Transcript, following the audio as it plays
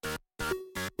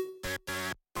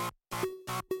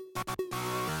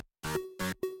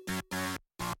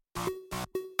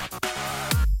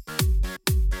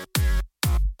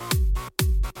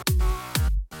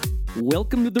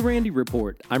Welcome to The Randy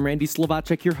Report. I'm Randy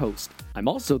Slovacek, your host. I'm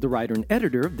also the writer and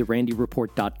editor of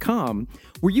therandyreport.com,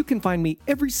 where you can find me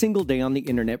every single day on the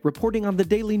internet reporting on the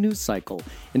daily news cycle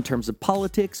in terms of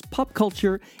politics, pop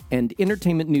culture, and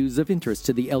entertainment news of interest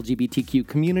to the LGBTQ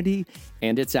community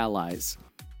and its allies.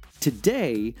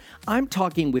 Today, I'm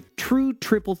talking with true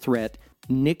triple threat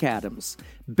Nick Adams,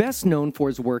 best known for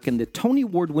his work in the Tony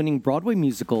Award-winning Broadway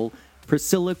musical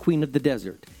Priscilla Queen of the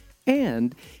Desert,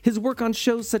 and his work on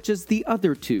shows such as The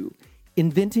Other Two,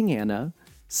 Inventing Anna,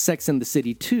 Sex and the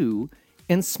City 2,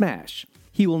 and Smash.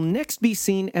 He will next be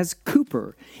seen as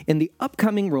Cooper in the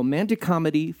upcoming romantic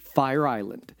comedy Fire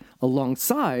Island,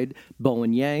 alongside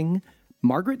Bowen Yang,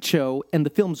 Margaret Cho, and the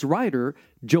film's writer,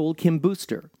 Joel Kim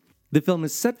Booster. The film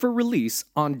is set for release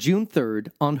on June 3rd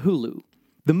on Hulu.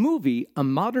 The movie, a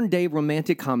modern-day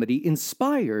romantic comedy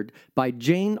inspired by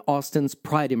Jane Austen's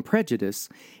Pride and Prejudice,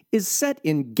 is set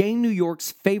in gay New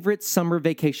York's favorite summer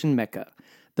vacation mecca,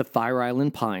 the Fire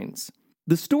Island Pines.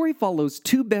 The story follows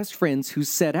two best friends who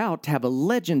set out to have a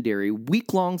legendary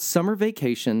week-long summer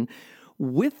vacation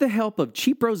with the help of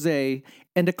cheap rosé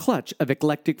and a clutch of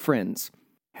eclectic friends.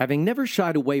 Having never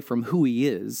shied away from who he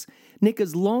is, Nick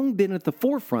has long been at the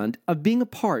forefront of being a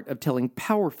part of telling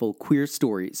powerful queer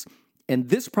stories, and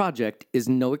this project is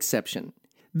no exception.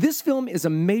 This film is a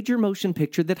major motion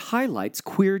picture that highlights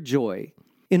queer joy.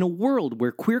 In a world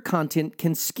where queer content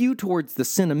can skew towards the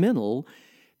sentimental,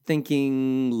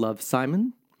 thinking Love,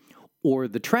 Simon, or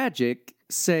the tragic,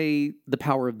 say The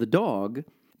Power of the Dog,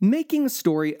 making a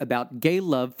story about gay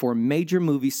love for a major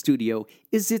movie studio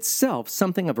is itself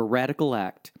something of a radical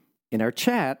act. In our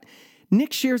chat,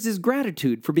 Nick shares his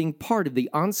gratitude for being part of the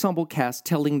ensemble cast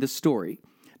telling the story,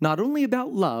 not only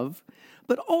about love,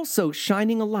 but also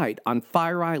shining a light on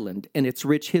Fire Island and its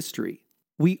rich history.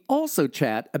 We also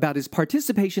chat about his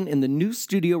participation in the new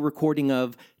studio recording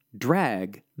of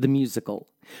Drag, the musical,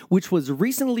 which was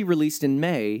recently released in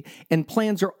May, and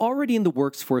plans are already in the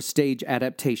works for a stage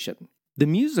adaptation. The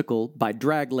musical, by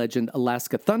drag legend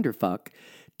Alaska Thunderfuck,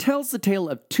 tells the tale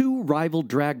of two rival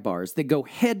drag bars that go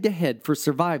head-to-head for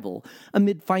survival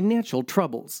amid financial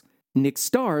troubles. Nick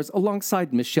stars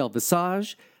alongside Michelle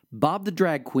Visage, Bob the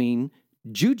Drag Queen,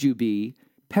 Jujubee,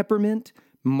 Peppermint,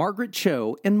 Margaret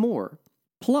Cho, and more.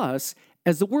 Plus,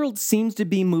 as the world seems to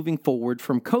be moving forward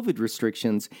from COVID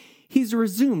restrictions, he's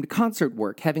resumed concert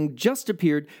work, having just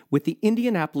appeared with the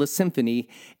Indianapolis Symphony,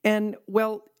 and,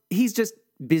 well, he's just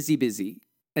busy,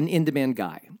 an in-demand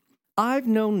guy. I've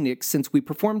known Nick since we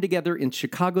performed together in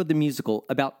Chicago the Musical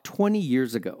about 20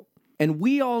 years ago, and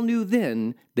we all knew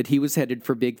then that he was headed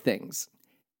for big things.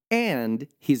 And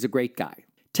he's a great guy.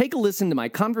 Take a listen to my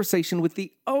conversation with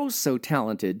the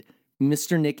oh-so-talented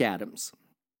Mr. Nick Adams.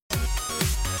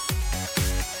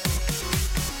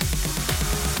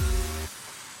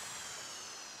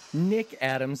 Nick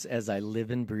Adams, as I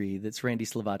live and breathe. It's Randy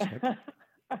Slovacek.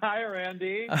 Hi,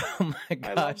 Randy. Oh, my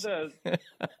gosh. I love this.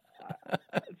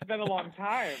 It's been a long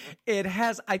time. It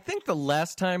has. I think the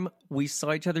last time we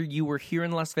saw each other, you were here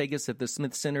in Las Vegas at the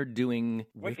Smith Center doing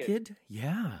Wicked.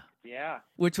 Yeah.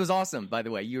 Which was awesome, by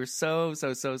the way. You were so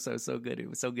good. It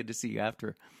was so good to see you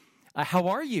after. How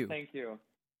are you? Thank you.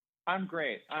 I'm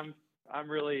great. I'm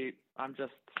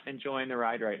just enjoying the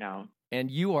ride right now. And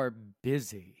you are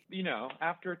busy. You know,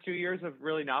 after 2 years of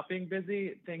really not being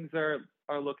busy, things are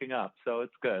looking up. So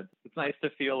it's good. It's nice to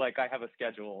feel like I have a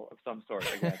schedule of some sort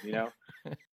again, you know?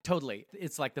 Totally.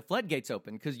 It's like the floodgates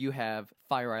open because you have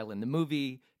Fire Island, the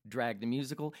movie, Drag, the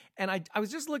musical. And I was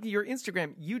just looking at your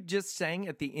Instagram. You just sang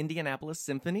at the Indianapolis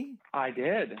Symphony? I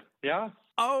did. Yeah.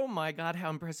 Oh my God. How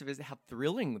impressive is it? How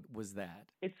thrilling was that?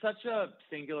 It's such a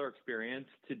singular experience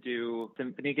to do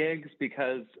symphony gigs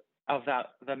because of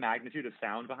the magnitude of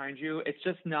sound behind you. It's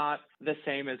just not the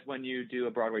same as when you do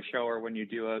a Broadway show or when you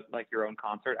do your own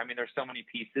concert. I mean, there's so many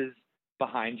pieces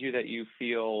behind you that you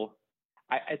feel.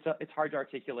 It's hard to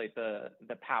articulate the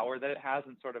power that it has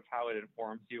and sort of how it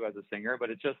informs you as a singer. But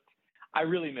I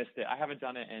really missed it. I haven't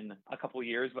done it in a couple of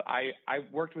years, but I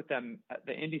worked with them at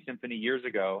the Indy Symphony years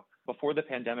ago before the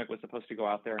pandemic was supposed to go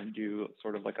out there and do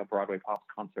sort of like a Broadway pop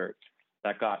concert.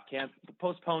 That got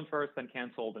postponed first, then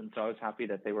canceled, and so I was happy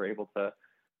that they were able to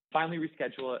finally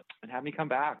reschedule it and have me come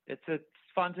back. It's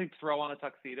fun to throw on a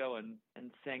tuxedo and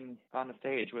sing on a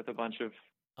stage with a bunch of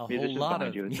a musicians whole lot behind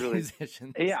of you.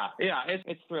 musicians. Yeah,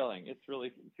 it's thrilling. It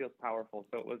feels powerful.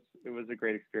 So it was a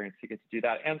great experience to get to do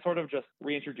that and sort of just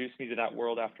reintroduce me to that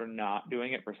world after not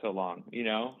doing it for so long. You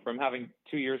know, from having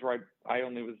 2 years where I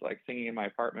only was like singing in my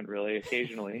apartment really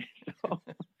occasionally. So.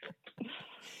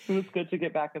 It was good to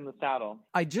get back in the saddle.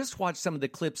 I just watched some of the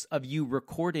clips of you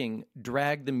recording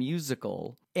Drag the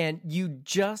Musical, and you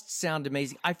just sound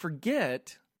amazing. I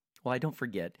forget well, I don't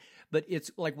forget, but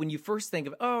it's like when you first think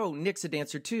of, oh, Nick's a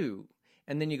dancer too.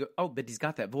 And then you go, oh, but he's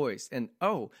got that voice. And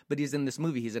oh, but he's in this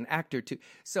movie. He's an actor too.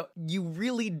 So you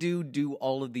really do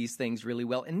all of these things really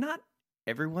well. And not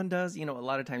everyone does. You know, a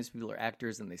lot of times people are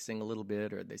actors and they sing a little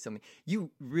bit or they something. You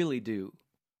really do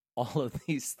all of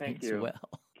these things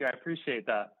well. Yeah, I appreciate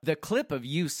that. The clip of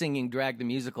you singing Drag the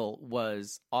Musical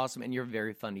was awesome. And you're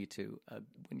very funny too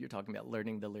when you're talking about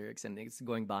learning the lyrics and it's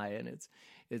going by and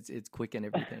it's quick and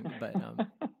everything. But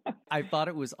I thought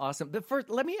it was awesome. But first,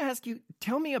 let me ask you,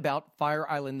 tell me about Fire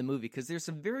Island, the movie, because there's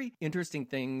some very interesting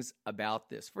things about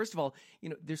this. First of all, you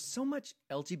know, there's so much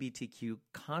LGBTQ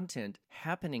content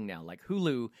happening now. Like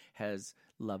Hulu has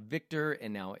Love Victor,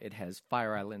 and now it has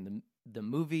Fire Island, the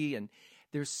movie, and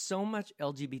there's so much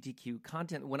LGBTQ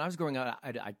content. When I was growing up,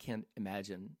 I can't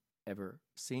imagine ever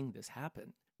seeing this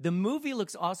happen. The movie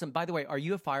looks awesome. By the way, are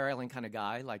you a Fire Island kind of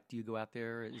guy? Like, do you go out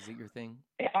there? Is it your thing?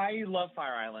 I love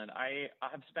Fire Island. I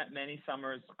have spent many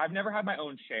summers. I've never had my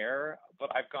own share, but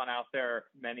I've gone out there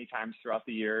many times throughout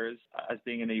the years as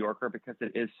being a New Yorker because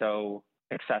it is so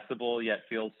accessible yet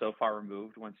feels so far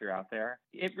removed once you're out there.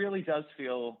 It really does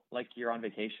feel like you're on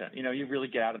vacation. You know, you really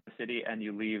get out of the city and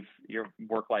you leave your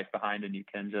work life behind and you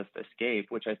can just escape,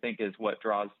 which I think is what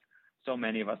draws so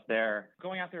many of us there.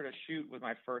 Going out there to shoot was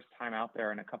my first time out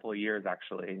there in a couple of years,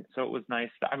 actually. So it was nice.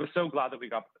 I was so glad that we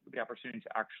got the opportunity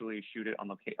to actually shoot it on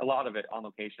location, a lot of it on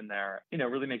location there, you know,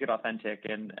 really make it authentic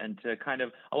and to kind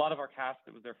of, a lot of our cast,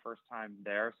 it was their first time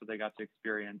there. So they got to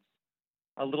experience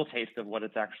a little taste of what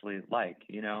it's actually like,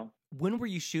 you know. When were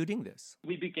you shooting this?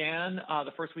 We began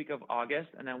the first week of August,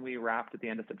 and then we wrapped at the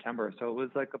end of September. So it was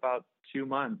like about 2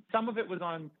 months. Some of it was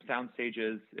on sound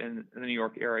stages in the New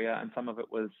York area, and some of it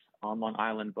was on Long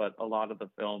Island, but a lot of the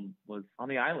film was on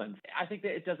the island. I think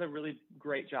that it does a really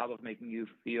great job of making you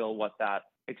feel what that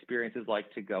experience is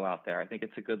like to go out there. I think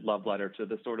it's a good love letter to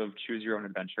the sort of choose your own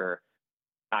adventure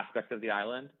aspect of the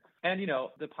island. And, you know,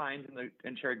 the Pines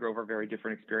and Cherry Grove are very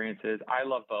different experiences. I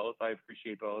love both. I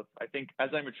appreciate both. I think as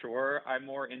I mature, I'm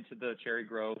more into the Cherry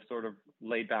Grove sort of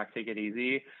laid back, take it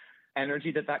easy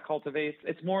energy that cultivates.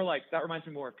 It's more like, that reminds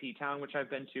me more of P-Town, which I've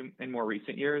been to in more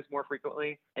recent years more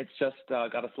frequently. It's just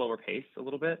got a slower pace a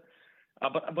little bit.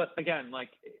 But again,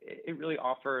 like it really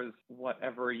offers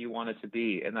whatever you want it to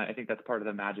be. And I think that's part of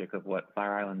the magic of what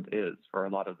Fire Island is for a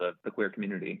lot of the queer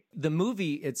community. The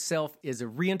movie itself is a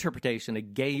reinterpretation, a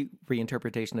gay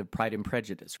reinterpretation of Pride and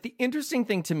Prejudice. The interesting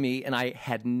thing to me, and I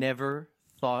had never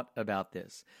thought about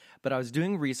this, but I was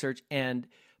doing research and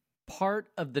part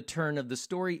of the turn of the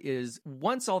story is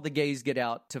once all the gays get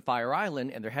out to Fire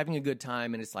Island and they're having a good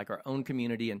time and it's like our own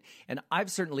community. And I've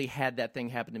certainly had that thing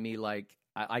happen to me. Like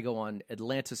I go on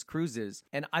Atlantis cruises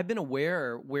and I've been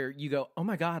aware where you go, oh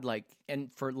my God, like,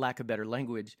 and for lack of better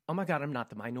language, oh my God, I'm not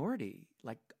the minority.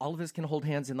 Like all of us can hold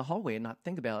hands in the hallway and not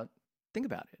think about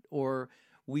it. Or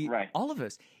all of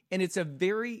us. And it's a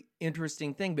very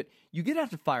interesting thing. But you get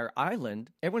out to Fire Island,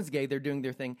 everyone's gay, they're doing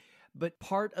their thing. But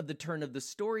part of the turn of the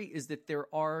story is that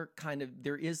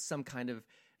there is some kind of,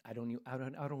 I don't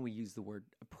want to use the word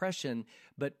oppression,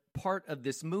 but part of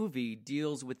this movie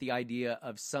deals with the idea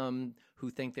of some who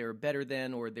think they're better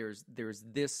than, or there's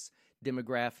this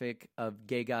demographic of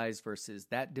gay guys versus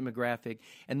that demographic.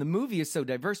 And the movie is so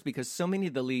diverse because so many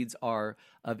of the leads are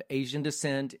of Asian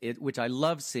descent, which I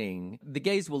love seeing. The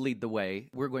gays will lead the way.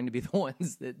 We're going to be the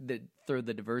ones that throw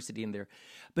the diversity in there.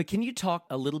 But can you talk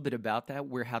a little bit about that,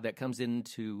 how that comes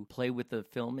into play with the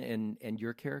film and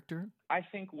your character? I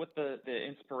think with the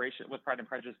inspiration, with Pride and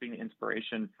Prejudice being the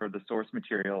inspiration for the source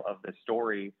material of the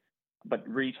story, but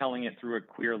retelling it through a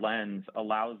queer lens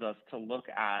allows us to look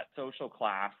at social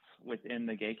class within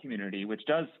the gay community, which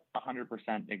does 100%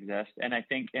 exist. And I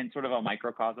think in sort of a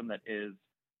microcosm that is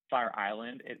Fire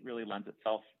Island, it really lends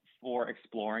itself for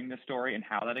exploring the story and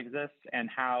how that exists and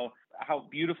how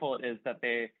beautiful it is that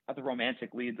the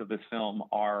romantic leads of this film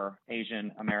are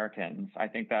Asian Americans. I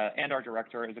think that, and our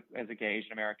director is a gay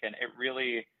Asian American. It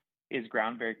really is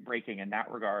groundbreaking in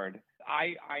that regard.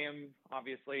 I am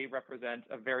obviously represent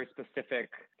a very specific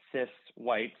cis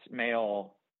white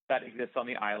male that exists on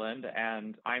the island,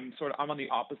 and I'm on the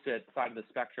opposite side of the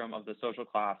spectrum of the social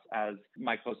class as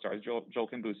my co-stars, Joel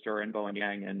Kim Booster and Bowen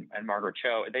Yang and Margaret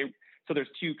Cho. So there's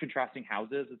two contrasting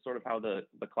houses. It's sort of how the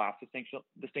class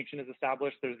distinction is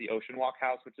established. There's the Ocean Walk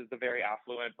house, which is the very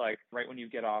affluent, like right when you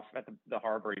get off at the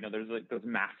harbor, you know, there's like those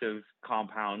massive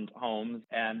compound homes,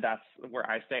 and that's where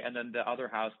I stay. And then the other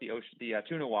house, the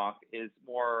Tuna Walk, is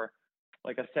more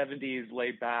like a 70s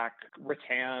laid back,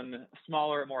 rattan,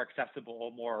 smaller, more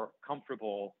accessible, more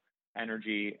comfortable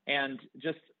energy. And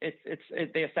just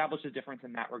they establish a difference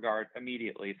in that regard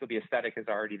immediately. So the aesthetic is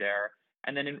already there.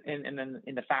 And then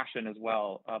in the fashion as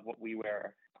well of what we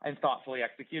wear and thoughtfully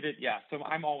executed. Yeah. So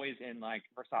I'm always in like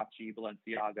Versace,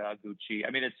 Balenciaga, Gucci.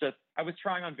 I mean, it's just, I was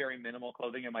trying on very minimal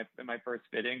clothing in my first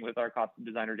fitting with our costume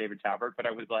designer, David Tabert, but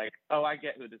I was like, oh, I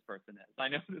get who this person is. I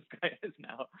know who this guy is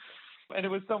now. And it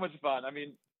was so much fun. I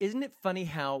mean, isn't it funny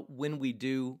how when we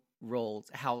do roles,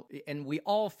 and we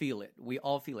all feel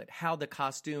it, how the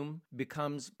costume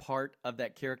becomes part of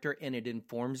that character and it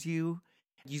informs you.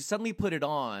 You suddenly put it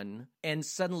on and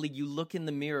suddenly you look in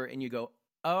the mirror and you go,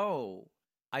 oh,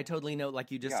 I totally know,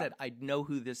 like you just said, I know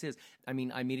who this is. I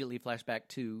mean, I immediately flash back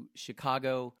to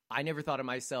Chicago. I never thought of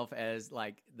myself as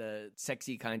like the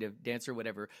sexy kind of dancer,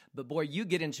 whatever. But boy, you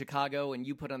get in Chicago and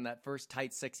you put on that first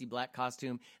tight, sexy black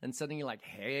costume and suddenly you're like,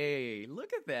 hey,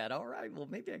 look at that. All right, well,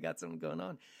 maybe I got something going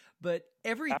on. But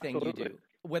everything Absolutely. you do,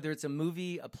 whether it's a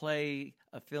movie, a play,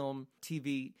 a film,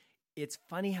 TV, it's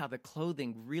funny how the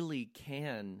clothing really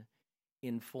can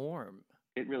inform.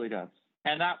 It really does.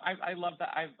 And I love that.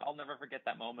 I'll never forget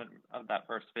that moment of that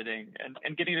first fitting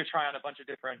and getting to try on a bunch of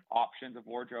different options of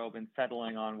wardrobe and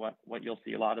settling on what you'll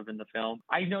see a lot of in the film.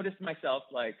 I noticed myself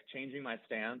like changing my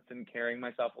stance and carrying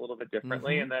myself a little bit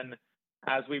differently. Mm-hmm. And then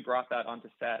as we brought that onto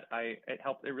set,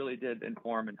 it really did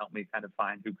inform and help me kind of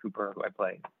find who Cooper, who I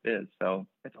play, is. So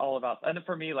it's all about, and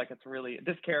for me, like, it's really,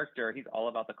 this character, he's all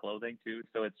about the clothing too.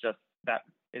 So it's just, that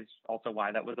is also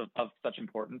why that was of such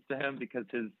importance to him, because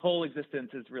his whole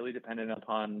existence is really dependent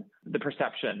upon the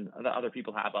perception that other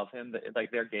people have of him,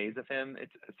 like their gaze of him.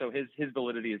 So his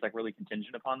validity is like really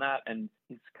contingent upon that. And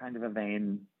he's kind of a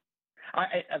villain.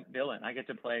 I get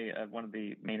to play one of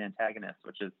the main antagonists,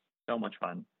 which is so much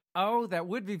fun. Oh, that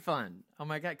would be fun. Oh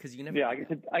my God. Cause you never,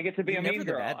 I get to be a mean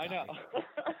girl. I know.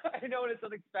 I know. And it's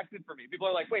unexpected for me. People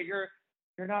are like, wait, you're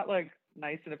not like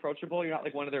nice and approachable. You're not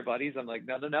like one of their buddies. I'm like,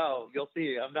 no. You'll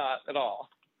see. I'm not at all.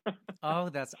 Oh,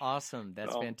 that's awesome.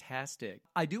 That's fantastic.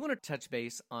 I do want to touch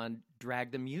base on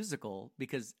Drag the Musical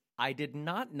because I did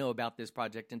not know about this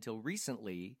project until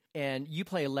recently. And you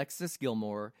play Alexis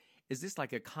Gilmore. Is this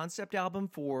like a concept album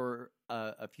for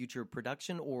a future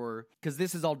production, or because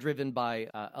this is all driven by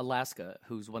Alaska,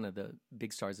 who's one of the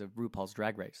big stars of RuPaul's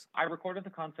Drag Race? I recorded the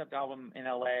concept album in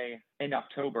LA in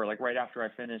October, like right after I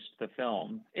finished the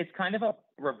film. It's kind of a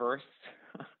reverse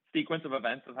sequence of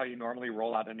events of how you normally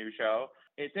roll out a new show.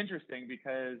 It's interesting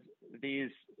because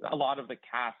a lot of the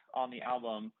cast on the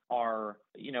album are,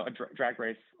 Drag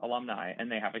Race alumni,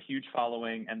 and they have a huge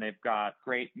following and they've got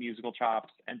great musical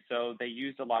chops. And so they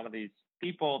used a lot of these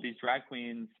people, these drag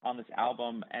queens on this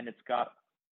album, and it's got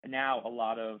now a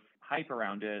lot of hype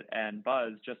around it and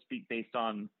buzz just based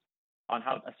on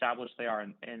how established they are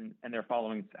and their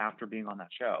followings after being on that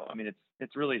show. I mean,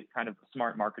 it's really kind of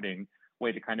smart marketing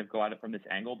way to kind of go at it from this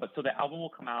angle. But so the album will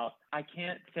come out. I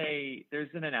can't say, there's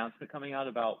an announcement coming out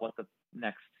about what the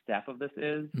next step of this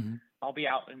is. Mm-hmm. I'll be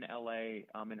out in LA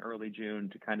in early June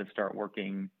to kind of start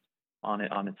working on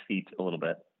it on its feet a little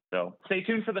bit. So stay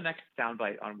tuned for the next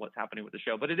soundbite on what's happening with the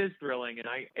show. But it is thrilling, and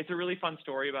it's a really fun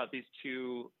story about these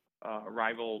two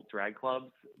rival drag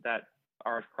clubs that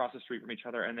are across the street from each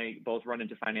other, and they both run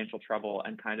into financial trouble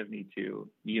and kind of need to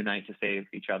unite to save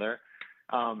each other.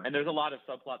 And there's a lot of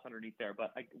subplots underneath there,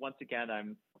 but once again,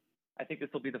 I think this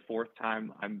will be the fourth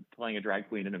time I'm playing a drag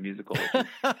queen in a musical, which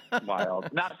is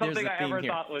wild. Not something I ever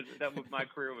thought that my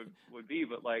career would be,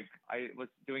 but like I was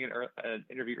doing an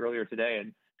interview earlier today,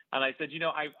 and I said,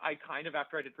 I kind of,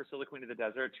 after I did Priscilla Queen of the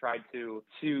Desert, tried to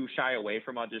shy away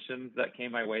from auditions that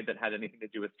came my way that had anything to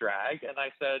do with drag, and I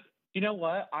said, you know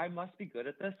what? I must be good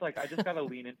at this. Like, I just got to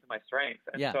lean into my strengths.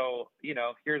 And so,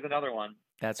 here's another one.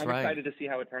 I'm excited to see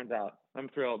how it turns out. I'm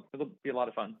thrilled. It'll be a lot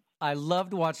of fun. I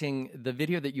loved watching the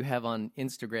video that you have on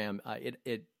Instagram.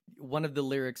 One of the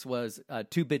lyrics was,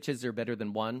 2 bitches are better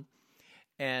than one.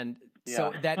 And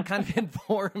so that kind of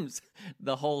informs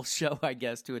the whole show, I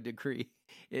guess, to a degree,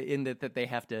 in that they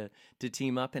have to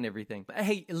team up and everything. But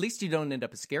hey, at least you don't end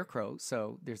up a scarecrow.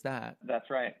 So there's that. That's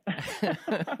right.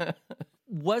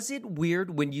 Was it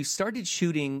weird when you started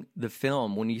shooting the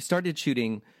film, when you started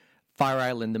shooting Fire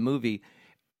Island, the movie,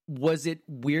 was it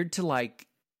weird to like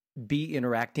be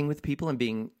interacting with people and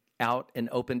being out and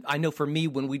open? I know for me,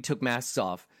 when we took masks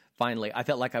off, finally, I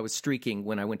felt like I was streaking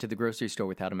when I went to the grocery store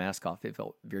without a mask off. It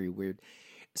felt very weird.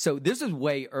 So this is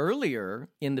way earlier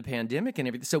in the pandemic and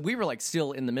everything. So we were like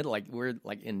still in the middle, like we're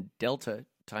like in Delta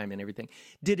time and everything.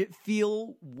 Did it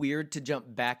feel weird to jump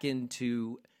back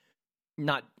into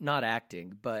not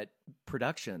acting, but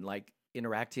production, like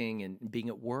interacting and being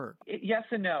at work? Yes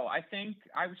and no. I think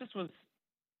I was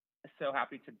so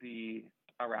happy to be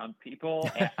around people.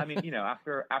 I mean,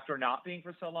 after not being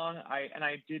for so long,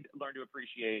 I did learn to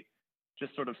appreciate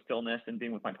just sort of stillness and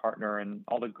being with my partner and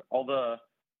all the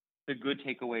good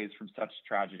takeaways from such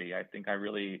tragedy. I think I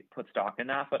really put stock in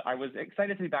that, but I was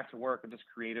excited to be back to work and just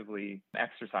creatively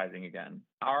exercising again.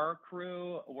 Our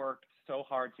crew worked so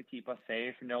hard to keep us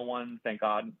safe. No one, thank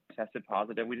God, tested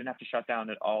positive. We didn't have to shut down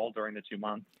at all during the 2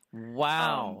 months.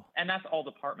 Wow. And that's all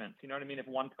departments. You know what I mean? If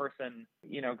one person,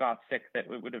 got sick, that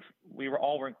we were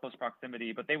all in close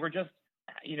proximity, but they were just,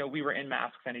 we were in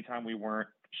masks anytime we weren't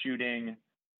shooting.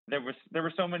 There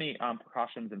were so many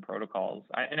precautions and protocols.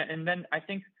 And then I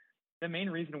think the main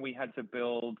reason we had to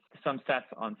build some sets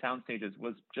on sound stages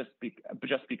was just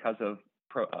because of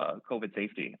COVID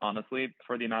safety, honestly,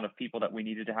 for the amount of people that we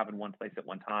needed to have in one place at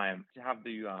one time, to have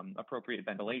the appropriate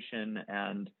ventilation,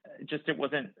 and just it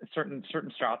wasn't certain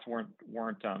shots weren't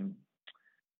going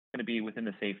to be within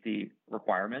the safety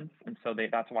requirements, and so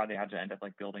that's why they had to end up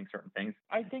like building certain things.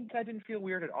 I think I didn't feel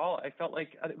weird at all. I felt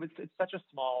like it's such a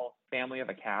small family of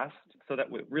a cast, so that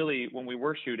really when we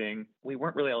were shooting, we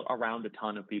weren't really around a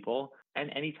ton of people. And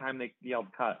anytime they yelled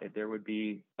cut, there would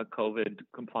be a COVID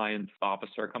compliance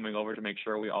officer coming over to make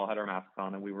sure we all had our masks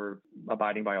on and we were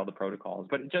abiding by all the protocols.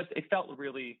 But it felt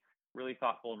really, really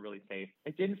thoughtful and really safe.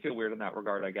 It didn't feel weird in that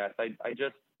regard, I guess. I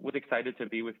just was excited to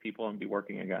be with people and be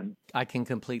working again. I can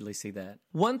completely see that.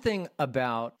 One thing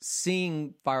about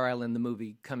seeing Fire Island, the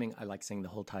movie, I like saying the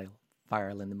whole title,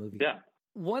 Fire Island, the movie. Yeah.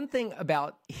 One thing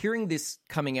about hearing this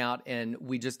coming out, and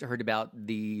we just heard about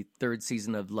the third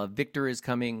season of Love, Victor is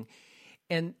coming.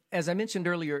 And as I mentioned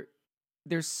earlier,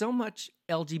 there's so much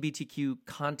LGBTQ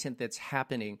content that's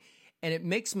happening, and it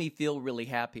makes me feel really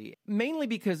happy, mainly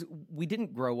because we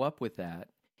didn't grow up with that.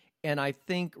 And I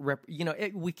think,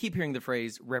 we keep hearing the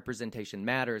phrase representation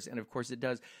matters, and of course it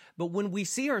does. But when we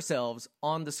see ourselves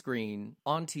on the screen,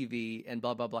 on TV, and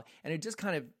blah, blah, blah, and it just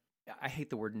kind of, I hate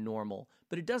the word normal,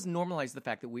 but it does normalize the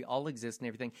fact that we all exist and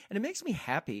everything. And it makes me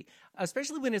happy,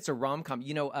 especially when it's a rom-com.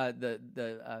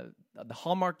 The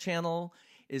Hallmark Channel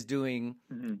is doing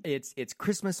its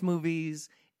Christmas movies,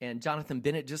 and Jonathan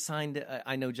Bennett just signed,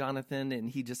 I know Jonathan, and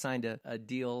he just signed a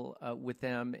deal with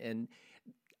them. And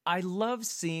I love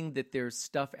seeing that there's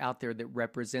stuff out there that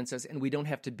represents us, and we don't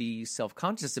have to be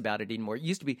self-conscious about it anymore. It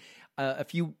used to be a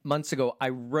few months ago, I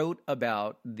wrote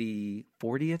about the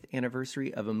 40th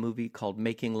anniversary of a movie called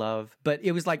Making Love, but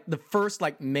it was like the first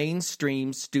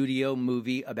mainstream studio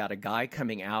movie about a guy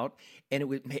coming out,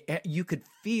 and you could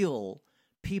feel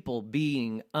people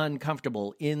being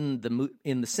uncomfortable in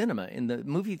the cinema, in the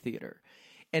movie theater.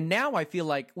 And now I feel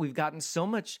like we've gotten so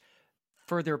much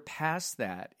further past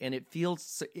that, and it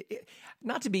feels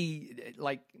not to be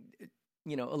a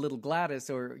little Gladys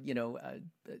or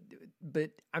but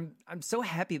I'm so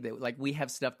happy that we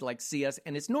have stuff to see us,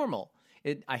 and it's normal.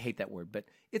 I hate that word, but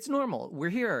it's normal. We're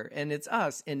here, and it's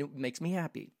us, and it makes me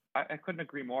happy. I couldn't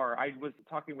agree more. I was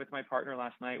talking with my partner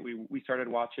last night. We started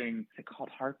watching, is it called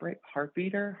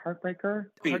Heartbreaker?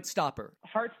 Heartstopper.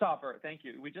 Thank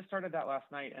you. We just started that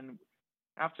last night, and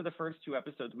after the first 2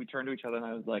 episodes, we turned to each other and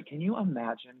I was like, can you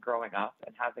imagine growing up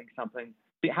and having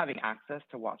access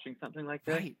to watching something like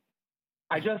this? Right.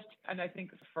 I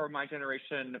think for my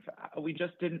generation, we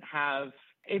just didn't have,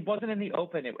 it wasn't in the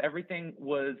open. Everything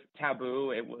was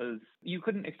taboo. You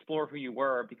couldn't explore who you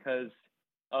were because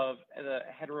of the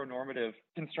heteronormative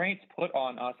constraints put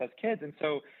on us as kids. And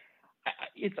so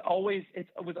it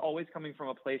was always coming from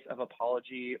a place of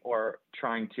apology or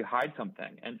trying to hide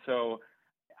something. And so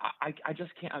I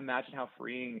just can't imagine how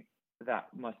freeing that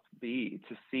must be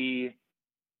to see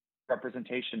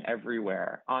representation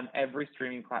everywhere on every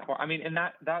streaming platform. I mean, and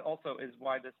that also is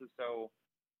why this is so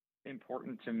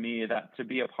important to me, that to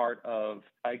be a part of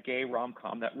a gay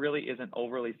rom-com that really isn't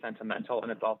overly sentimental,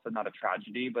 and it's also not a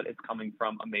tragedy, but it's coming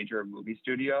from a major movie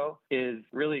studio, is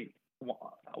really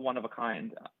one of a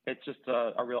kind. It's just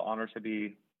a real honor to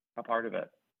be a part of it.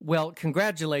 Well,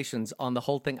 congratulations on the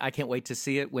whole thing. I can't wait to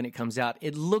see it when it comes out.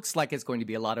 It looks like it's going to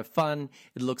be a lot of fun.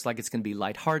 It looks like it's going to be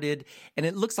lighthearted. And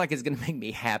it looks like it's going to make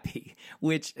me happy,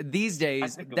 which these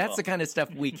days, that's the kind of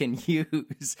stuff we can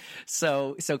use.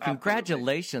 So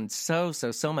congratulations so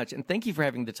much. And thank you for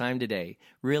having the time today.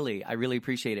 Really, I really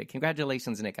appreciate it.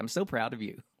 Congratulations, Nick. I'm so proud of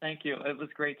you. Thank you. It was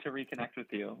great to reconnect with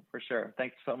you, for sure.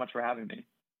 Thanks so much for having me.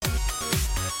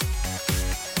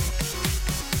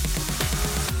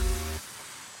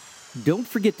 Don't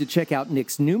forget to check out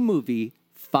Nick's new movie,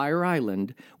 Fire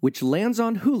Island, which lands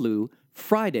on Hulu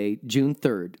Friday, June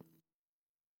 3rd.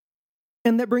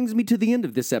 And that brings me to the end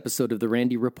of this episode of The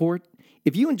Randy Report.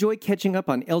 If you enjoy catching up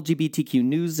on LGBTQ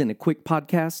news in a quick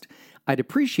podcast, I'd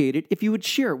appreciate it if you would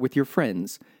share it with your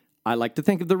friends. I like to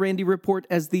think of The Randy Report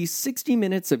as the 60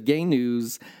 minutes of gay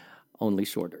news, only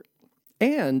shorter.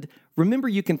 And remember,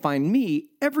 you can find me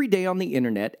every day on the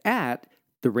internet at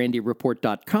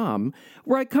therandyreport.com,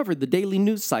 where I cover the daily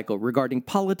news cycle regarding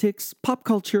politics, pop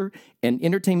culture, and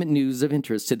entertainment news of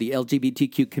interest to the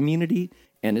LGBTQ community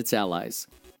and its allies.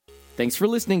 Thanks for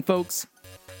listening, folks.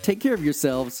 Take care of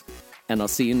yourselves, and I'll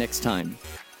see you next time.